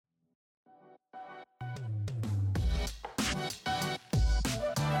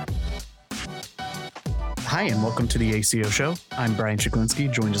Hi, and welcome to the ACO Show. I'm Brian Chiklinski,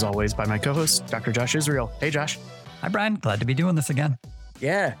 joined as always by my co-host, Dr. Josh Israel. Hey, Josh. Hi, Brian. Glad to be doing this again.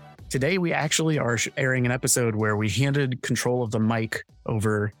 Yeah. Today, we actually are airing an episode where we handed control of the mic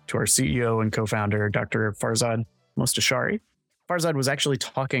over to our CEO and co-founder, Dr. Farzad Mostashari. Farzad was actually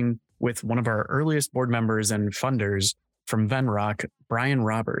talking with one of our earliest board members and funders from Venrock, Brian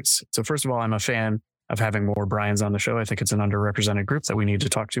Roberts. So first of all, I'm a fan of having more Brians on the show. I think it's an underrepresented group that we need to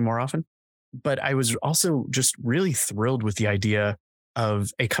talk to more often. But I was also just really thrilled with the idea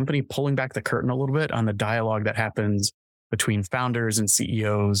of a company pulling back the curtain a little bit on the dialogue that happens between founders and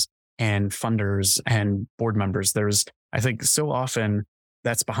CEOs and funders and board members. I think so often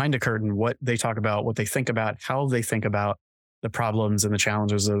that's behind a curtain, what they talk about, what they think about, how they think about the problems and the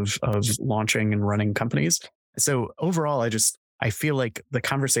challenges of launching and running companies. So overall, I feel like the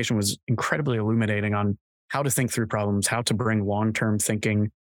conversation was incredibly illuminating on how to think through problems, how to bring long-term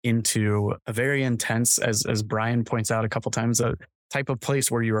thinking into a very intense, as Brian points out a couple times, a type of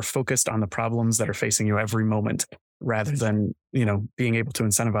place where you are focused on the problems that are facing you every moment, rather than, being able to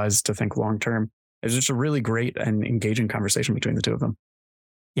incentivize to think long-term. It's just a really great and engaging conversation between the two of them.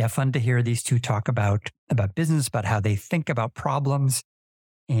 Yeah, fun to hear these two talk about business, about how they think about problems.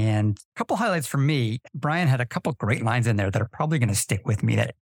 And a couple highlights for me. Brian had a couple great lines in there that are probably going to stick with me.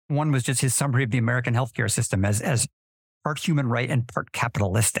 That one was just his summary of the American healthcare system as part human right and part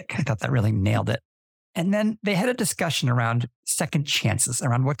capitalistic. I thought that really nailed it. And then they had a discussion around second chances,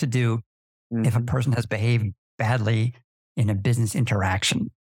 around what to do if a person has behaved badly in a business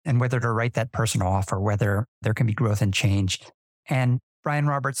interaction, and whether to write that person off or whether there can be growth and change. And Brian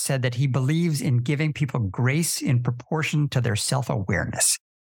Roberts said that he believes in giving people grace in proportion to their self-awareness.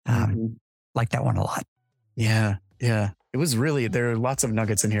 Like that one a lot. Yeah. It was really, there are lots of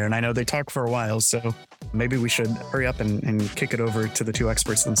nuggets in here, and I know they talk for a while, so maybe we should hurry up and kick it over to the two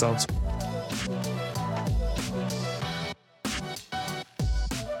experts themselves.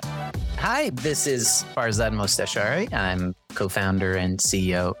 Hi, this is Farzad Mostashari. I'm co-founder and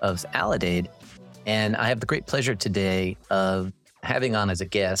CEO of Aledade, and I have the great pleasure today of having on as a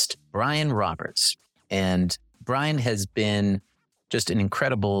guest Brian Roberts. And Brian has been just an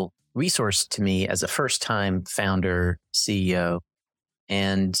incredible resource to me as a first-time founder, CEO.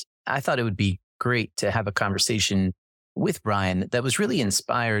 And I thought it would be great to have a conversation with Brian that was really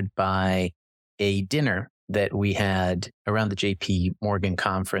inspired by a dinner that we had around the JP Morgan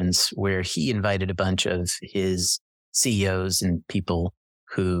conference, where he invited a bunch of his CEOs and people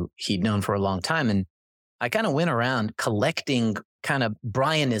who he'd known for a long time. And I kind of went around collecting kind of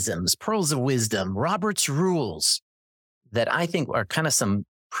Brianisms, pearls of wisdom, Robert's rules that I think are kind of some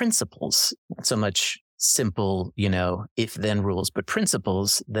principles, not so much simple, if-then rules, but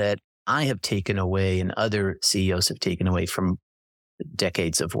principles that I have taken away and other CEOs have taken away from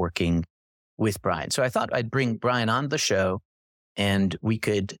decades of working with Brian. So I thought I'd bring Brian on the show and we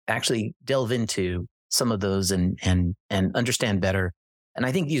could actually delve into some of those and understand better. And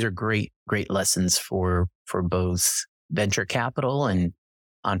I think these are great lessons for both venture capital and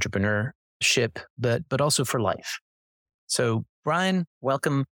entrepreneurship, but also for life. So Brian,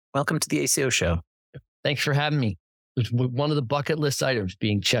 welcome to the ACO Show. Thanks for having me. It's one of the bucket list items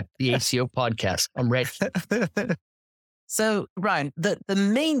being checked, the ACO podcast. I'm ready. So Brian, the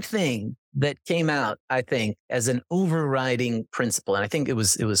main thing that came out, I think, as an overriding principle, and I think it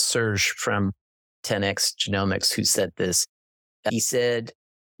was Serge from 10x Genomics who said this. He said,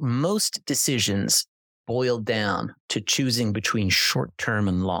 most decisions boil down to choosing between short-term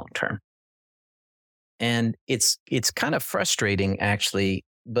and long-term. And it's kind of frustrating, actually,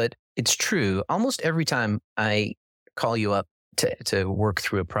 but it's true. Almost every time I call you up to work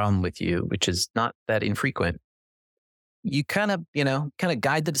through a problem with you, which is not that infrequent, you kind of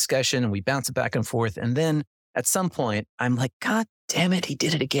guide the discussion and we bounce it back and forth. And then at some point, I'm like, God damn it, he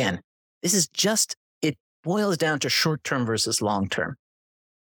did it again. It boils down to short-term versus long-term.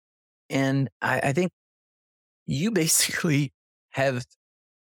 And I think you basically have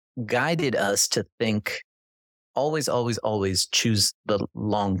guided us to think always choose the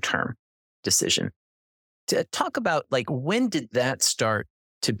long-term decision. To talk about, when did that start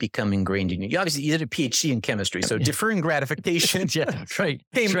to become ingrained in you? Obviously, you did a PhD in chemistry, so deferring gratification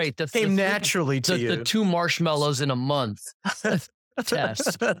came naturally to you. The 2 marshmallows in a month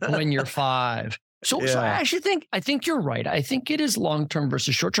test when you're 5. So I think you're right. I think it is long-term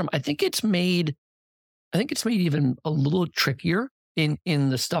versus short-term. I think it's made even a little trickier in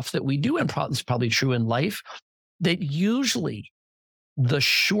the stuff that we do, and it's probably true in life, that usually the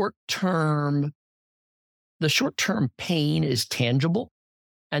short-term pain is tangible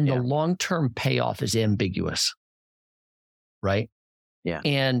and the long-term payoff is ambiguous. Right? Yeah.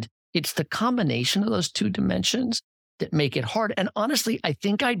 And it's the combination of those two dimensions that make it hard. And honestly, I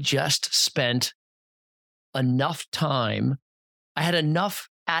think I just spent enough time. I had enough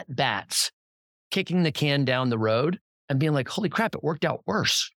at bats kicking the can down the road and being like, holy crap, it worked out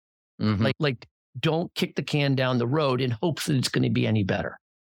worse. Mhm. Like don't kick the can down the road in hopes that it's going to be any better.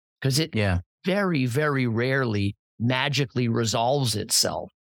 Because it very, very rarely magically resolves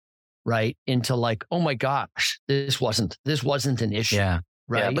itself, right? Into like, oh my gosh, this wasn't an issue. Yeah.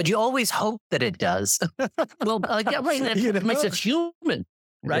 Right. Yeah, but you always hope that it does. Well, right. That makes it human,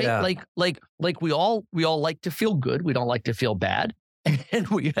 right? Yeah. Like we all like to feel good. We don't like to feel bad. And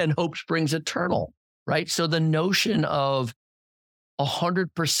hope springs eternal, right? So the notion of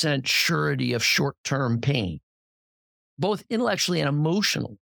 100% surety of short-term pain, both intellectually and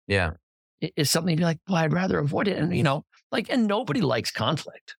emotionally, is something you're like, well, I'd rather avoid it. And, and nobody likes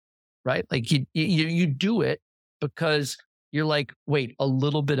conflict, right? Like you do it because you're like, wait, a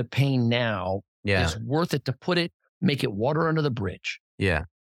little bit of pain now is worth it to make it water under the bridge. Yeah.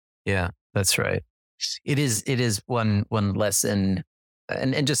 Yeah, that's right. It is one lesson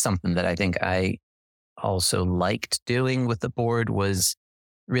and just something that I think I also liked doing with the board was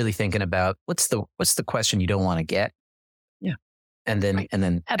really thinking about what's the question you don't want to get. Yeah. And then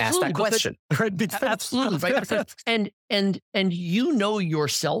ask that question. Absolutely. Right. And you know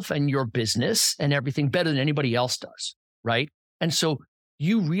yourself and your business and everything better than anybody else does. Right. And so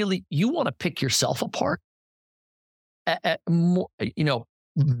you want to pick yourself apart,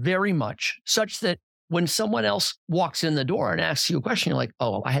 very much such that when someone else walks in the door and asks you a question, you're like,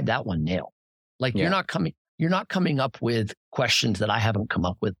 oh, I had that one nailed. Like you're not coming up with questions that I haven't come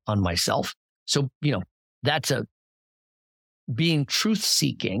up with on myself. So, that's being truth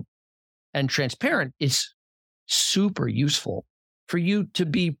seeking and transparent is super useful for you to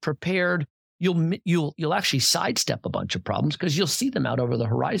be prepared. You'll actually sidestep a bunch of problems because you'll see them out over the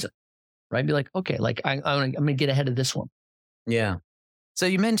horizon, right? Be like, okay, like I'm going to get ahead of this one. Yeah. So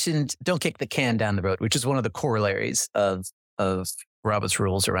you mentioned don't kick the can down the road, which is one of the corollaries of Robert's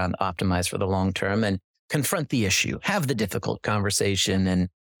rules around optimize for the long term and confront the issue, have the difficult conversation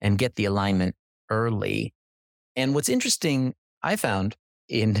and get the alignment early. And what's interesting, I found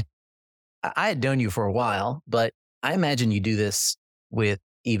I had known you for a while, but I imagine you do this with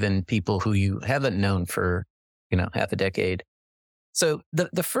even people who you haven't known for, half a decade. So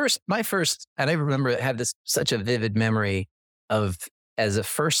my first, and I remember I have such a vivid memory of as a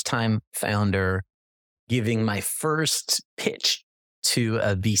first time founder giving my first pitch to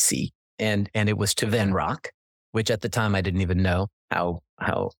a VC and it was to Venrock, which at the time I didn't even know how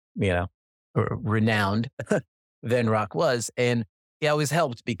renowned Venrock was. And it always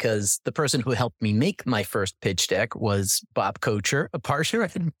helped because the person who helped me make my first pitch deck was Bob Kocher, a partner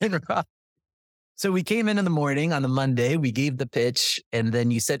at Venrock. So we came in the morning on the Monday, we gave the pitch, and then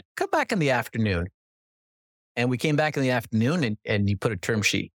you said, come back in the afternoon. And we came back in the afternoon and you put a term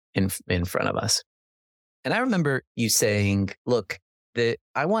sheet in front of us. And I remember you saying, look,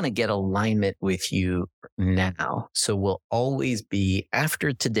 I want to get alignment with you now. So we'll always be,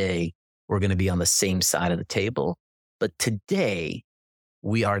 after today, we're going to be on the same side of the table. But today,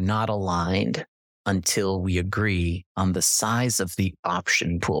 we are not aligned until we agree on the size of the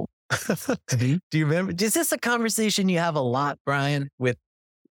option pool. Do you remember? Is this a conversation you have a lot, Brian, with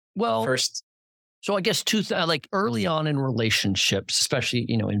first? So I guess like early on in relationships, especially,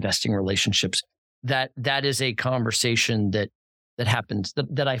 investing relationships, that is a conversation that happens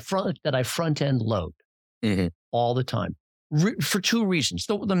that I front end load all the time for two reasons.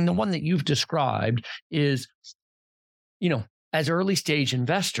 The one that you've described is, as early stage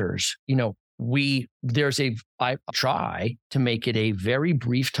investors, I try to make it a very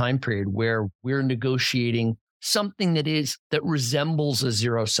brief time period where we're negotiating something that resembles a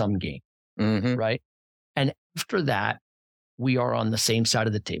zero sum game. Right. And after that, we are on the same side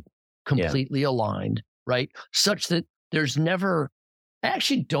of the table, completely aligned, right? Such that there's never, I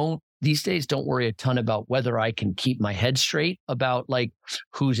actually these days don't worry a ton about whether I can keep my head straight about like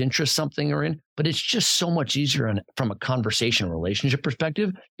whose interest something are in, but it's just so much easier from a conversation relationship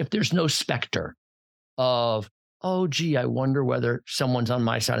perspective if there's no specter of, oh, gee, I wonder whether someone's on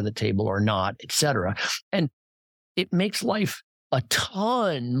my side of the table or not, et cetera. And it makes life a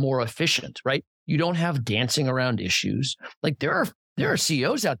ton more efficient, right? You don't have dancing around issues. Like there are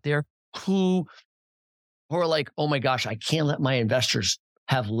CEOs out there who are like, oh my gosh, I can't let my investors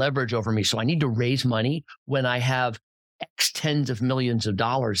have leverage over me. So I need to raise money when I have X tens of millions of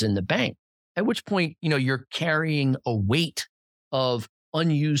dollars in the bank. At which point, you're carrying a weight of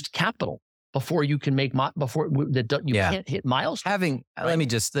unused capital before you can make can't hit miles. Let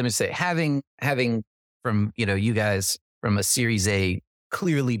me say, having from, you guys from a Series A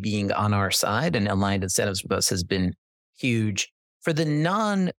clearly being on our side and aligned incentives with us has been huge. For the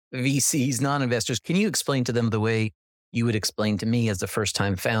non-VCs, non-investors, can you explain to them the way you would explain to me as a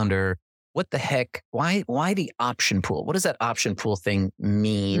first-time founder, what the heck, why the option pool? What does that option pool thing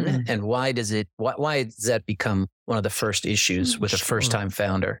mean? And why does that become one of the first issues with a first-time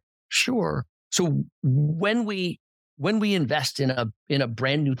founder? Sure. So when we invest in a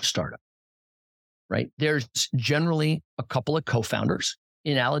brand new startup, right, there's generally a couple of co-founders.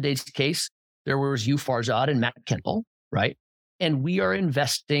 In Alade's case, there was you, Farzad, and Matt Kendall, right? And we are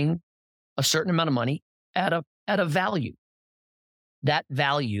investing a certain amount of money at a value. That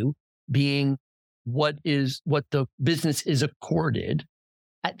value being what the business is accorded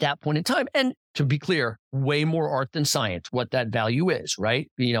at that point in time. And to be clear, way more art than science, what that value is,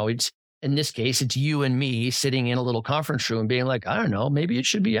 right? It's, in this case, it's you and me sitting in a little conference room being like, I don't know, maybe it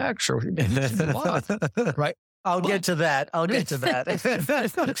should be X or maybe it should be Y, right? I'll get to that.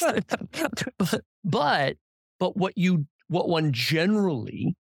 But what one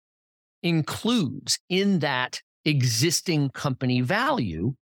generally includes in that existing company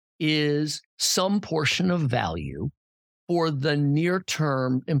value is some portion of value for the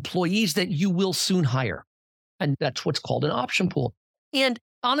near-term employees that you will soon hire. And that's what's called an option pool. And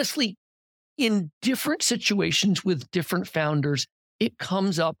honestly, in different situations with different founders, it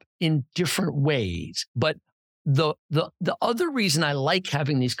comes up in different ways. But the other reason I like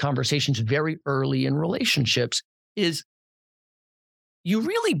having these conversations very early in relationships is you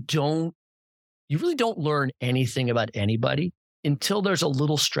really don't learn anything about anybody until there's a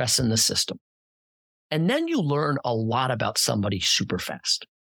little stress in the system. And then you learn a lot about somebody super fast.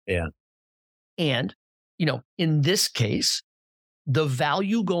 Yeah. And, in this case, the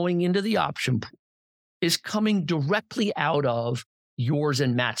value going into the option pool is coming directly out of yours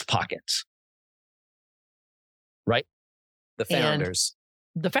and Matt's pockets. Right? The founders.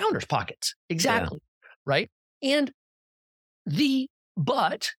 And the founders' pockets. Exactly. Yeah. Right? And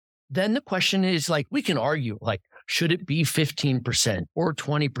but then the question is, like, we can argue, like, should it be 15% or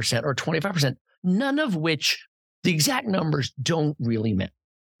 20% or 25%? None of which the exact numbers don't really matter,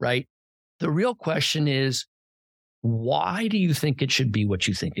 right? The real question is, why do you think it should be what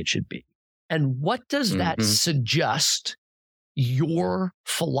you think it should be? And what does that suggest your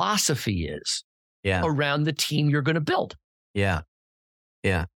philosophy is around the team you're going to build? Yeah.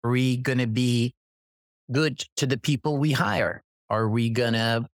 Yeah. Are we going to be good to the people we hire? Are we going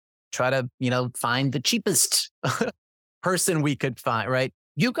to try to, find the cheapest person we could find, right?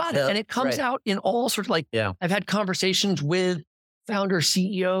 You got it. And it comes out in all sorts of I've had conversations with founder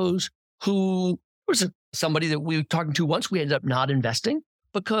CEOs who was somebody that we were talking to once. We ended up not investing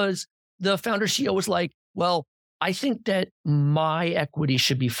because the founder CEO was like, well, I think that my equity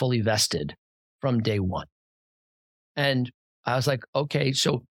should be fully vested from day one. And I was like, okay,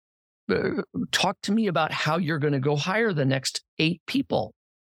 so talk to me about how you're going to go hire the next 8 people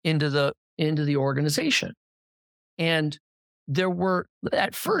into the organization. And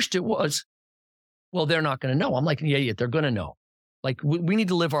at first it was, well, they're not going to know. I'm like, yeah, they're going to know. Like, we need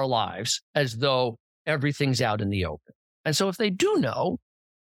to live our lives as though everything's out in the open. And so if they do know,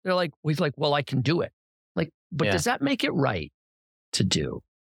 they're like, well, I can do it. Like, but does that make it right to do?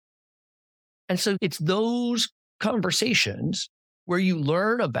 And so it's those conversations where you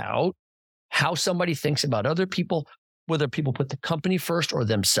learn about how somebody thinks about other people, whether people put the company first or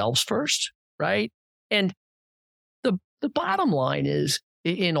themselves first, right? And the bottom line is,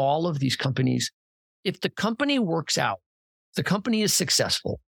 in all of these companies, if the company works out, the company is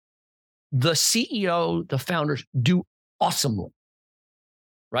successful, the CEO, the founders do awesomely,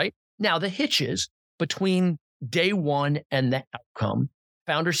 right? Now, the hitch is between day one and the outcome,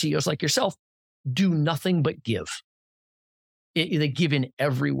 founder CEOs like yourself do nothing but give. They give in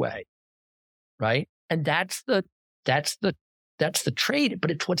every way, right? And that's the trade,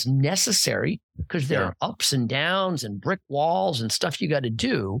 but it's what's necessary because there are ups and downs and brick walls and stuff you got to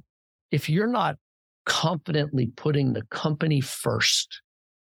do. If you're not confidently putting the company first,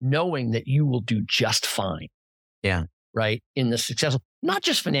 knowing that you will do just fine. Yeah. Right. In the successful, not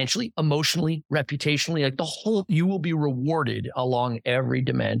just financially, emotionally, reputationally, like you will be rewarded along every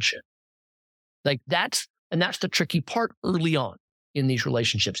dimension. Like that's the tricky part early on in these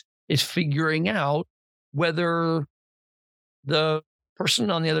relationships is figuring out whether the person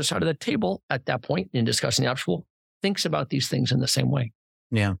on the other side of the table at that point in discussing the option thinks about these things in the same way.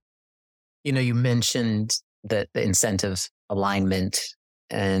 Yeah. You mentioned the incentive alignment,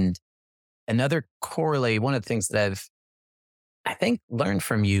 and another correlate, one of the things that I think learned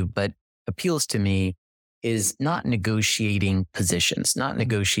from you, but appeals to me is not negotiating positions, not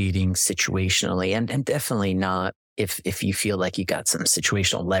negotiating situationally, and definitely not if you feel like you got some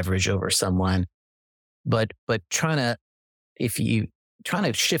situational leverage over someone, but trying to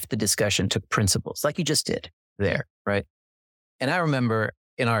shift the discussion to principles like you just did there, right? And I remember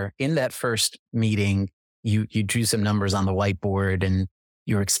in that first meeting, you drew some numbers on the whiteboard and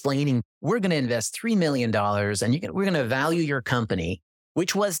you were explaining, we're going to invest $3 million and we're going to value your company,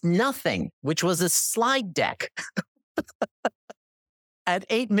 which was nothing, which was a slide deck at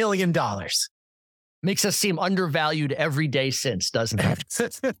 $8 million. Makes us seem undervalued every day since, doesn't it?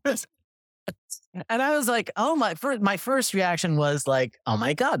 And I was like, oh, my first reaction was like, oh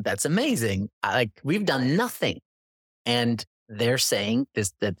my God, that's amazing. We've done nothing. And they're saying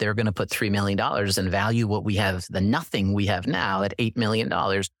that they're going to put $3 million and value what we have, the nothing we have now at $8 million.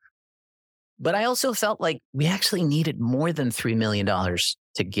 But I also felt like we actually needed more than $3 million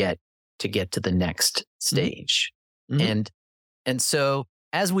to get to the next stage. Mm-hmm. And so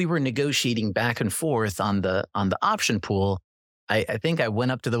as we were negotiating back and forth on the option pool, I think I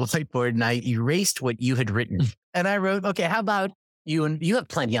went up to the whiteboard and I erased what you had written. And I wrote, okay, how about you have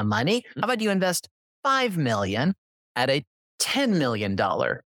plenty of money. How about you invest $5 million at a $10 million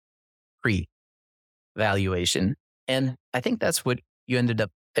pre-valuation? And I think that's what you ended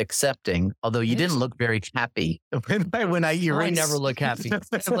up accepting, although you didn't look very happy when I erased. I never look happy.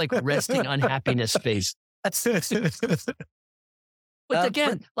 It's like resting unhappiness face. But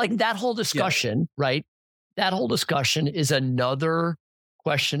again, like that whole discussion, right? That whole discussion is another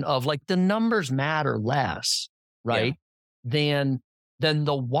question of like the numbers matter less, right? Than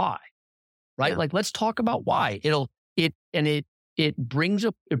the why, right? Like let's talk about why. It brings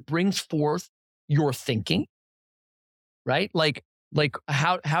forth your thinking, right? Like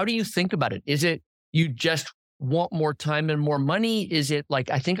how do you think about it? Is it you just want more time and more money? Is it like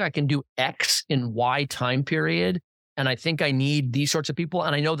I think I can do X in Y time period? And I think I need these sorts of people.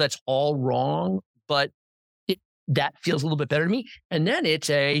 And I know that's all wrong, but that feels a little bit better to me. And then it's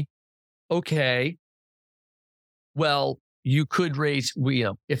okay, well, you could raise,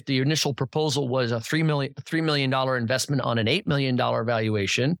 if the initial proposal was a $3 million investment on an $8 million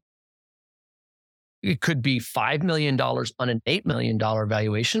valuation, it could be $5 million on an $8 million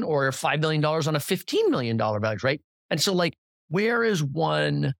valuation or $5 million on a $15 million valuation, right? And so like, where is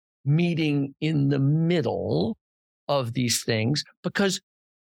one meeting in the middle of these things? Because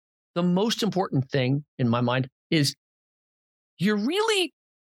the most important thing in my mind is you're really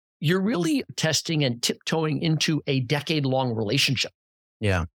testing and tiptoeing into a decade-long relationship.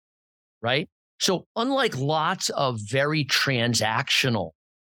 Yeah. Right? So unlike lots of very transactional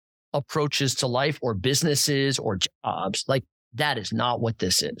approaches to life or businesses or jobs, like that is not what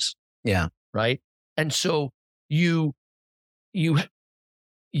this is. Yeah. Right? And so you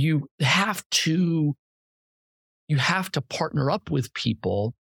have to partner up with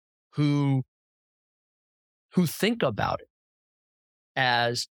people who think about it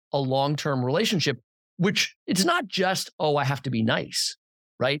as a long-term relationship, which it's not just, oh, I have to be nice,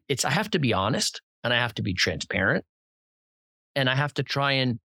 right? It's I have to be honest and I have to be transparent and I have to try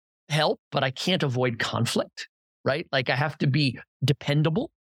and help, but I can't avoid conflict, right? Like I have to be dependable.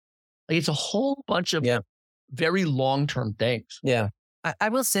 Like it's a whole bunch of very long-term things. Yeah. I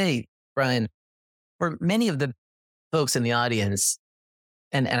will say, Brian, for many of the folks in the audience,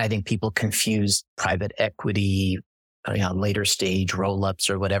 and I think people confuse private equity, later stage roll-ups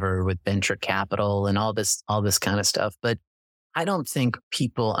or whatever with venture capital and all this kind of stuff. But I don't think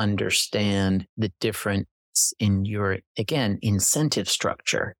people understand the difference in your, again, incentive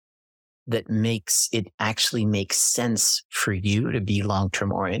structure that makes it actually make sense for you to be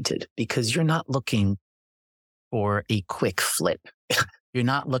long-term oriented, because you're not looking for a quick flip. You're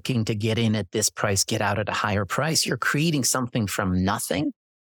not looking to get in at this price, get out at a higher price. You're creating something from nothing.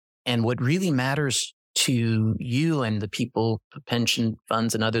 And what really matters to you and the people, pension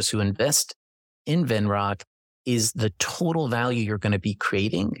funds and others who invest in Venrock is the total value you're going to be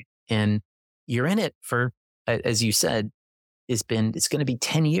creating. And you're in it for, as you said, it's going to be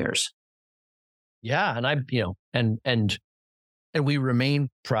 10 years. Yeah. And and we remain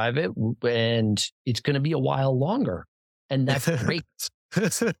private and it's going to be a while longer. And that's great.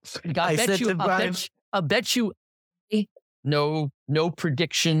 I bet you no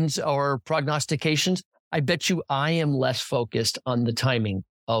predictions or prognostications. I bet you I am less focused on the timing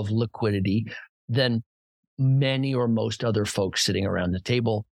of liquidity than many or most other folks sitting around the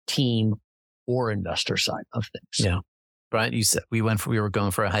table, team or investor side of things. Yeah. Brian, you said we were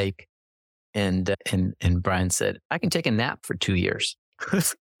going for a hike and Brian said, I can take a nap for 2 years.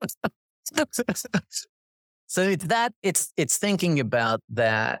 So it's thinking about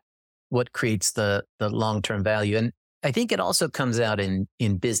that, what creates the long-term value. And I think it also comes out in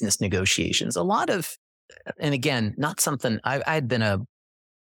business negotiations. A lot of and again, not something I had been a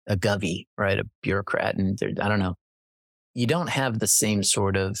govy, right? A bureaucrat. And I don't know, you don't have the same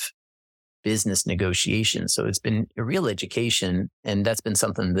sort of business negotiation. So it's been a real education. And that's been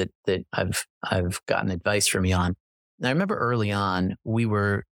something that I've gotten advice from you on. And I remember early on, we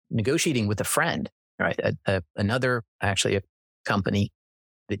were negotiating with a friend, right? Another, actually a company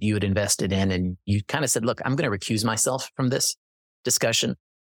that you had invested in. And you kind of said, look, I'm going to recuse myself from this discussion.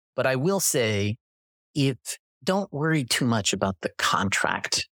 But I will say, don't worry too much about the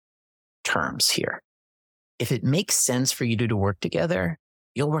contract terms here. If it makes sense for you to work together,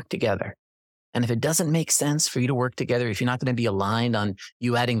 you'll work together. And if it doesn't make sense for you to work together, if you're not going to be aligned on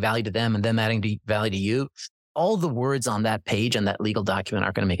you adding value to them and them adding value to you, all the words on that page and that legal document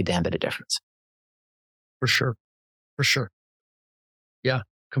aren't going to make a damn bit of difference. For sure. Yeah,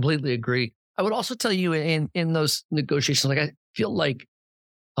 completely agree. I would also tell you in those negotiations, like I feel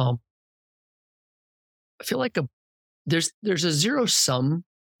like there's a zero sum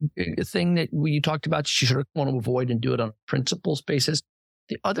thing that you talked about. You sort of want to avoid and do it on a principles basis.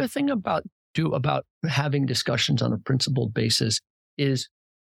 The other thing about having discussions on a principled basis is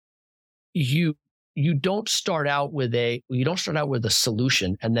you don't start out with a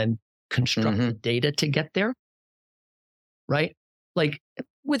solution and then construct the data to get there, right? Like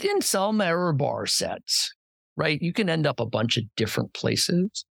within some error bar sets, right? You can end up a bunch of different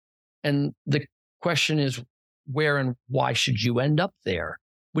places, and the question is where and why should you end up there?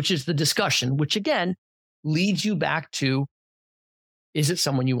 Which is the discussion, which again leads you back to, is it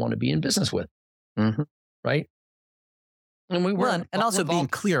someone you want to be in business with? Right? And being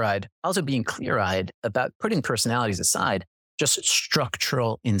clear-eyed about putting personalities aside, just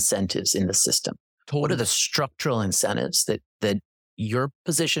structural incentives in the system. Totally. What are the structural incentives that your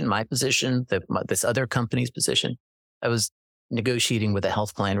position, my position, this other company's position? I was negotiating with a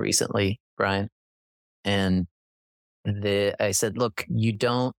health plan recently, Brian, and I said, look,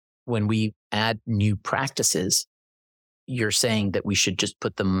 when we add new practices, you're saying that we should just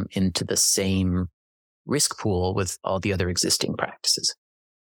put them into the same risk pool with all the other existing practices.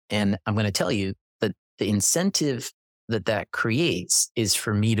 And I'm going to tell you that the incentive that creates is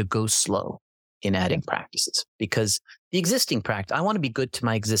for me to go slow in adding practices, because the existing practice, I want to be good to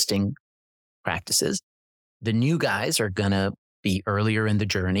my existing practices. The new guys are going to be earlier in the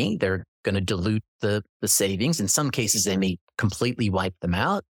journey. They're going to dilute the savings. In some cases, they may completely wipe them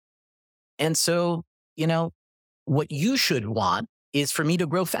out. And so, what you should want is for me to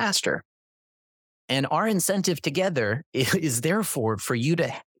grow faster. And our incentive together is therefore for you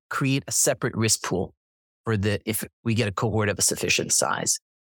to create a separate risk pool if we get a cohort of a sufficient size.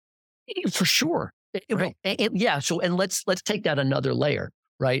 For sure. Right. So, and let's take that another layer,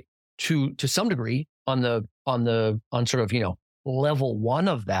 right? To some degree on sort of, level one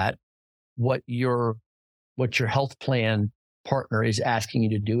of that, what your health plan partner is asking you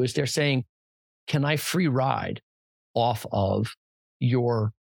to do is they're saying, can I free ride off of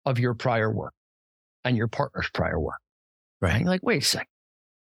your prior work and your partner's prior work? Right. And you're like, wait a second.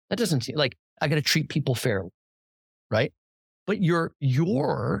 That doesn't seem like I got to treat people fairly. Right. But your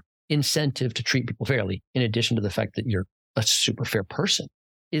incentive to treat people fairly, in addition to the fact that you're a super fair person,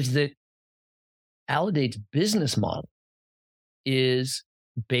 is that Aledade's business model is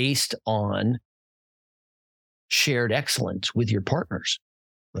based on shared excellence with your partners,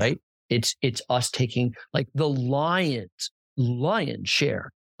 right? It's us taking like the lion's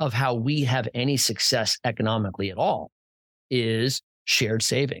share of how we have any success economically at all is shared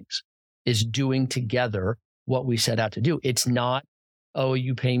savings, is doing together what we set out to do. It's not, oh,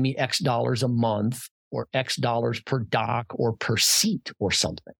 you pay me X dollars a month or X dollars per doc or per seat or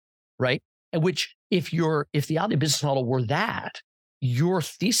something, right? And which if the Aledade business model were that, your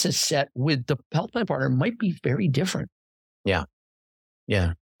thesis set with the health plan partner might be very different. Yeah.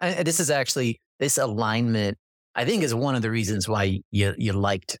 This alignment, I think, is one of the reasons why you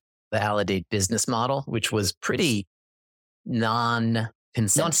liked the Aledade business model, which was pretty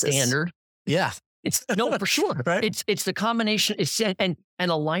non-consensus. Non-standard. Yeah. It's no, for sure. Right? It's the combination. And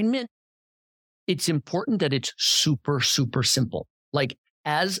alignment. It's important that it's super, super simple. Like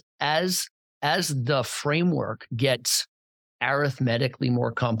as the framework gets arithmetically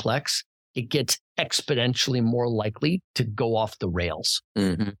more complex, it gets exponentially more likely to go off the rails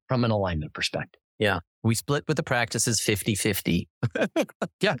from an alignment perspective. Yeah. We split with the practices 50-50.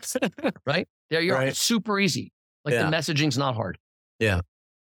 Yes. Right? There you are. It's super easy. Like the messaging's not hard. Yeah.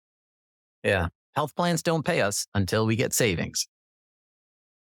 Yeah. Health plans don't pay us until we get savings.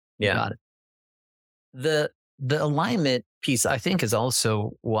 Yeah. Got it. The alignment piece, I think, is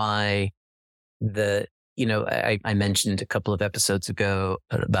also why I mentioned a couple of episodes ago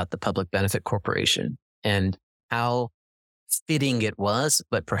about the Public Benefit Corporation. and how fitting it was,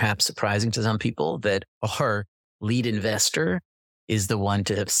 but perhaps surprising to some people, that our lead investor is the one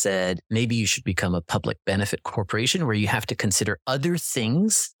to have said, maybe you should become a public benefit corporation where you have to consider other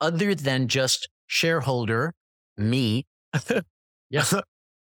things other than just shareholder, me,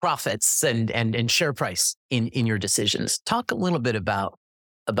 profits and share price in your decisions. Talk a little bit about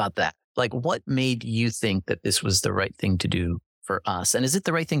that. Like, what made you think that this was the right thing to do for us? And is it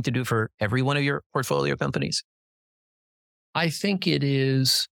the right thing to do for every one of your portfolio companies? I think it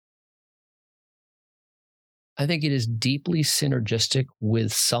is deeply synergistic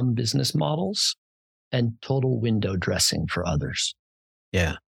with some business models and total window dressing for others.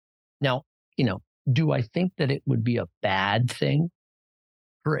 Yeah. Now, do I think that it would be a bad thing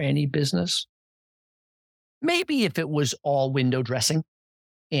for any business? Maybe if it was all window dressing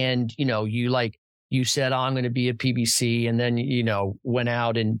and, you said, I'm going to be a PBC, and then, went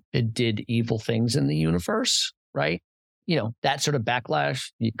out and it did evil things in the universe, right? That sort of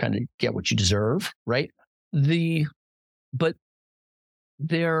backlash, you kind of get what you deserve, right? Look,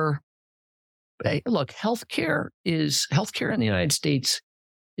 healthcare in the United States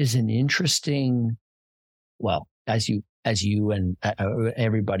is an interesting, well, as you and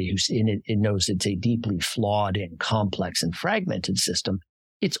everybody who's in it knows, it's a deeply flawed and complex and fragmented system.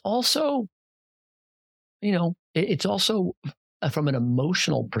 It's also, from an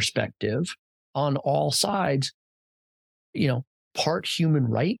emotional perspective on all sides, part human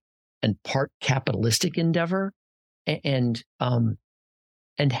right and part capitalistic endeavor, and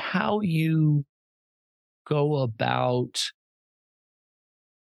how you go about,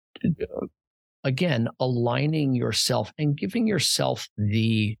 again, aligning yourself and giving yourself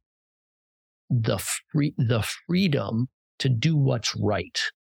the freedom to do what's right.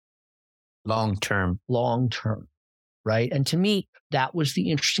 Long term, right? And to me, that was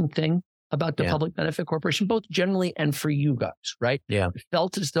the interesting thing about the public benefit corporation, both generally and for you guys, right? Yeah. It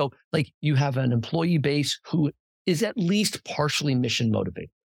felt as though like you have an employee base who is at least partially mission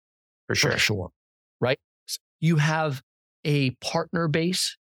motivated. For sure. Right? You have a partner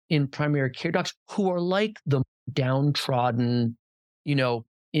base in primary care docs who are like the downtrodden,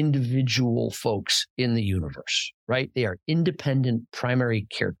 individual folks in the universe, right? They are independent primary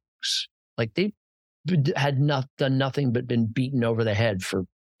care docs. Like they had done nothing but been beaten over the head for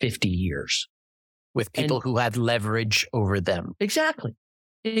 50 years. With people who had leverage over them. Exactly.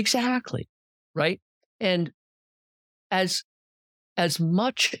 Right? And as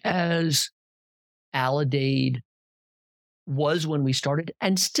much as Aledade was when we started,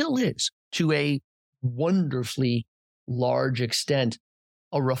 and still is to a wonderfully large extent,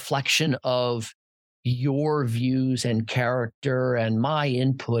 a reflection of your views and character and my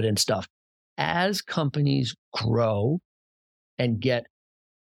input and stuff. As companies grow and get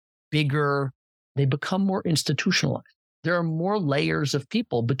bigger, they become more institutionalized. There are more layers of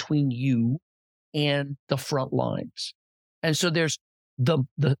people between you and the front lines. And so there's the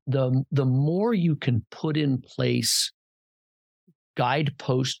more you can put in place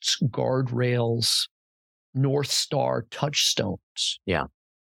guideposts, guardrails, North Star touchstones. Yeah.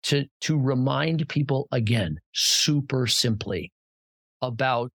 To remind people, again, super simply,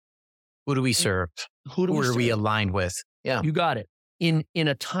 about who do we serve? Who are we aligned with? Yeah. You got it. In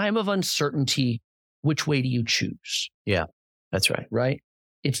a time of uncertainty, which way do you choose? Yeah, that's right. Right?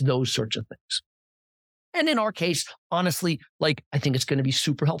 It's those sorts of things. And in our case, honestly, I think it's going to be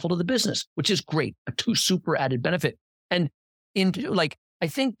super helpful to the business, which is great. A super added benefit. And I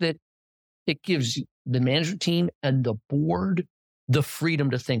think that it gives the management team and the board the freedom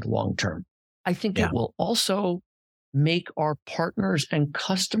to think long term. I think it will also make our partners and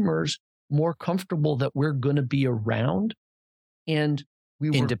customers more comfortable that we're going to be around. And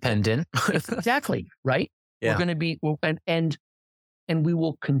independent. Exactly. Right. Yeah. We're going to be, and we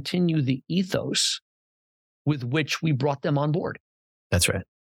will continue the ethos with which we brought them on board. That's right.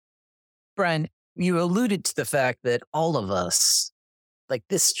 Brian, you alluded to the fact that all of us, like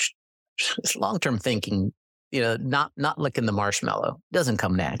this long-term thinking, not licking the marshmallow doesn't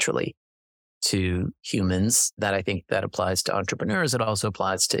come naturally to humans. That I think that applies to entrepreneurs. It also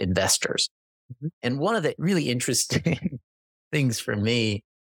applies to investors. Mm-hmm. And one of the really interesting things for me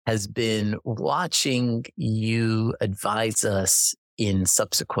has been watching you advise us in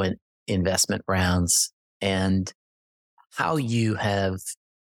subsequent investment rounds and how you have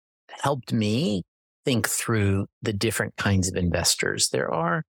helped me think through the different kinds of investors there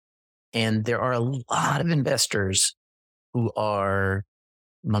are. And there are a lot of investors who are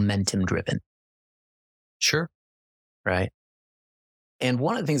momentum driven. Sure. Right. And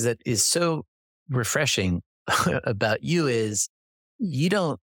one of the things that is so refreshing about you is you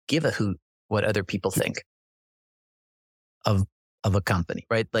don't give a hoot what other people think of a company,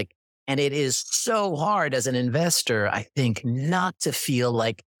 right? Like, and it is so hard as an investor, I think, not to feel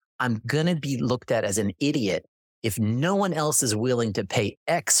like I'm going to be looked at as an idiot if no one else is willing to pay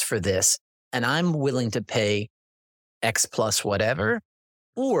X for this and I'm willing to pay X plus whatever.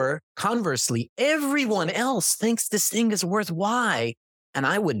 Or conversely, everyone else thinks this thing is worth Y and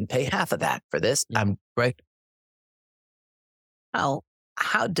I wouldn't pay half of that for this. I'm right.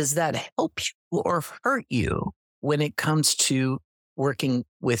 How does that help you or hurt you when it comes to working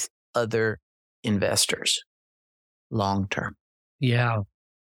with other investors long term? Yeah.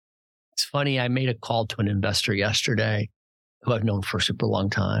 It's funny. I made a call to an investor yesterday who I've known for a super long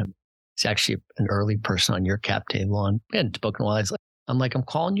time. He's actually an early person on your cap table. And we hadn't spoken a while. I'm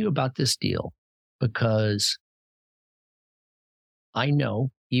calling you about this deal because I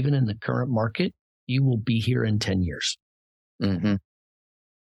know even in the current market, you will be here in 10 years. Mm-hmm.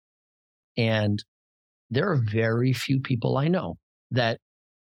 And there are very few people I know that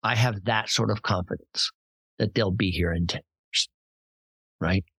I have that sort of confidence that they'll be here in 10 years.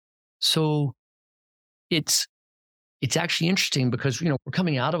 Right. So it's actually interesting because, we're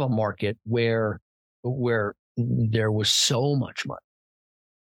coming out of a market where there was so much money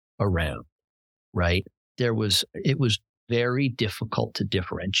around, right? It was very difficult to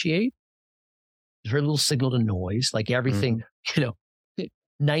differentiate. There's very little signal to noise, like everything,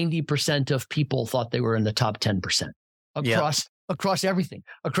 90% of people thought they were in the top 10% across everything,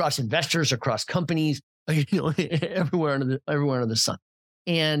 across investors, across companies, everywhere under the sun.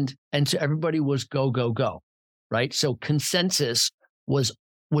 And so everybody was go, go, go, right? So consensus was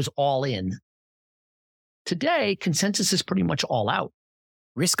all in. Today, consensus is pretty much all out.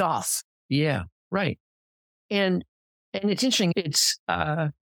 Risk off. Yeah, right. And it's interesting. It's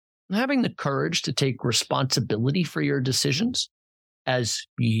having the courage to take responsibility for your decisions as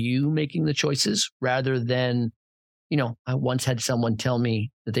you making the choices rather than, I once had someone tell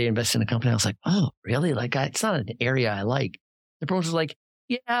me that they invested in a company. I was like, oh, really? Like, it's not an area I like. The person was like,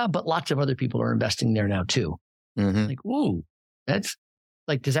 yeah, but lots of other people are investing there now too. Mm-hmm. Like, ooh, that's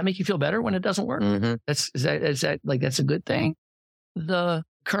like, does that make you feel better when it doesn't work? Mm-hmm. Is that like, that's a good thing? The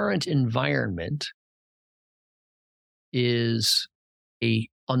current environment is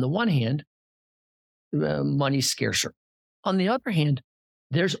on the one hand, money's scarcer. On the other hand,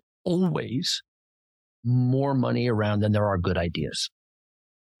 there's always more money around than there are good ideas.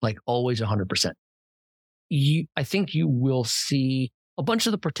 Like always 100%. I think you will see a bunch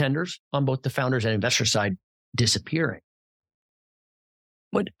of the pretenders on both the founders and investor side disappearing.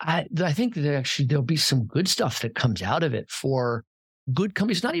 But I think that actually there'll be some good stuff that comes out of it for good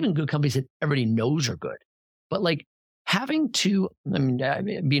companies, not even good companies that everybody knows are good, but like having to, I'd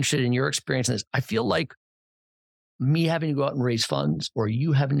be interested in your experience in this. I feel like me having to go out and raise funds or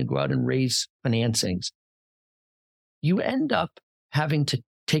you having to go out and raise financings, you end up having to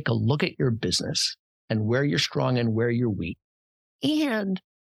take a look at your business and where you're strong and where you're weak and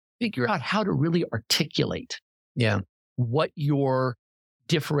figure out how to really articulate what your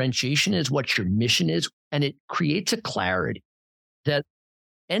differentiation is, what your mission is. And it creates a clarity that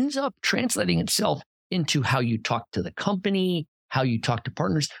ends up translating itself into how you talk to the company, how you talk to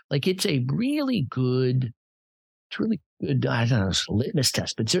partners. Like it's a really good, I don't know, it's a litmus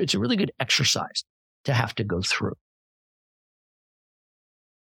test, but it's a really good exercise to have to go through.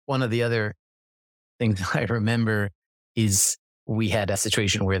 One of the other things I remember is we had a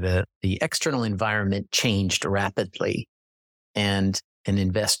situation where the external environment changed rapidly and an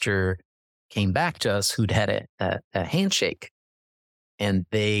investor came back to us who'd had a handshake and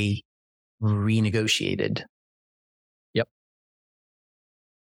they renegotiated. Yep.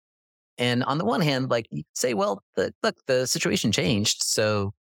 And on the one hand, like you say, well, the situation changed.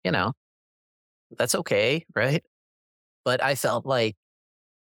 So, that's okay. Right. But I felt like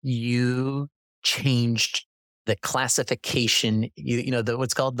you changed the classification,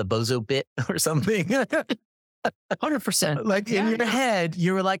 what's called the bozo bit or something. 100%. Like in your head,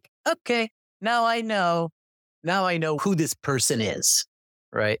 you were like, okay, now I know who this person is.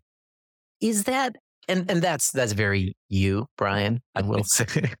 Right. Is that, and that's very you, Brian, I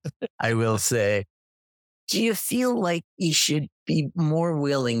will say, do you feel like you should be more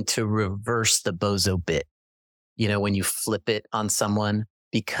willing to reverse the bozo bit, when you flip it on someone?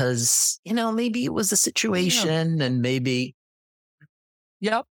 Because, maybe it was a situation and maybe.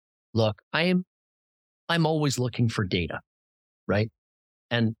 Yep. Look, I'm always looking for data, right?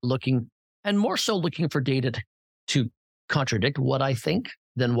 And more so looking for data to contradict what I think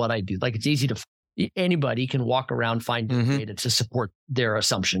than what I do. Like it's easy anybody can walk around finding data to support their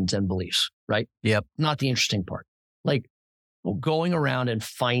assumptions and beliefs, right? Yep. Not the interesting part. Like going around and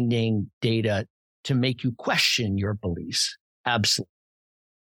finding data to make you question your beliefs. Absolutely.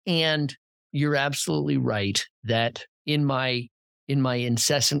 And you're absolutely right that in my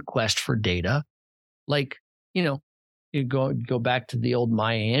incessant quest for data, like, you go back to the old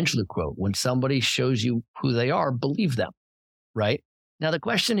Maya Angelou quote, when somebody shows you who they are, believe them, right? Now, the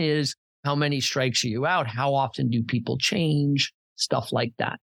question is, how many strikes are you out? How often do people change? Stuff like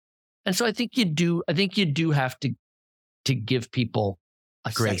that. And so I think you do have to give people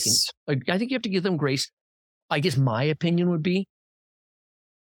a grace. Second. I think you have to give them grace. I guess my opinion would be,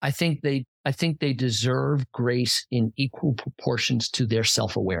 I think they deserve grace in equal proportions to their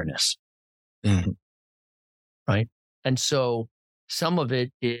self-awareness. Mm-hmm. Right. And so some of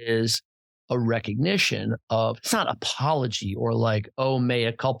it is a recognition of, it's not apology or like, oh,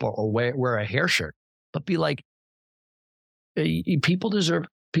 mea culpa or wear a hair shirt, but be like, people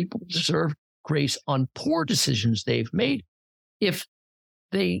deserve grace on poor decisions they've made if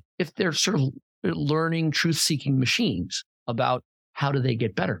they're sort of learning truth-seeking machines about how do they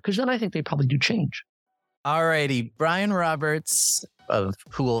get better, because then I think they probably do change. All righty, Brian Roberts,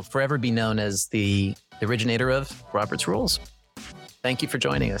 who will forever be known as the originator of Robert's Rules. Thank you for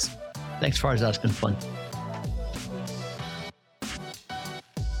joining us. Thanks, Farzad. It's been fun.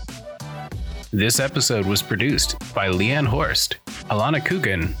 This episode was produced by Leanne Horst, Alana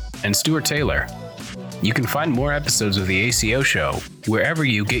Coogan, and Stuart Taylor. You can find more episodes of The ACO Show wherever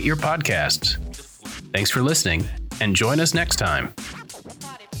you get your podcasts. Thanks for listening, and join us next time.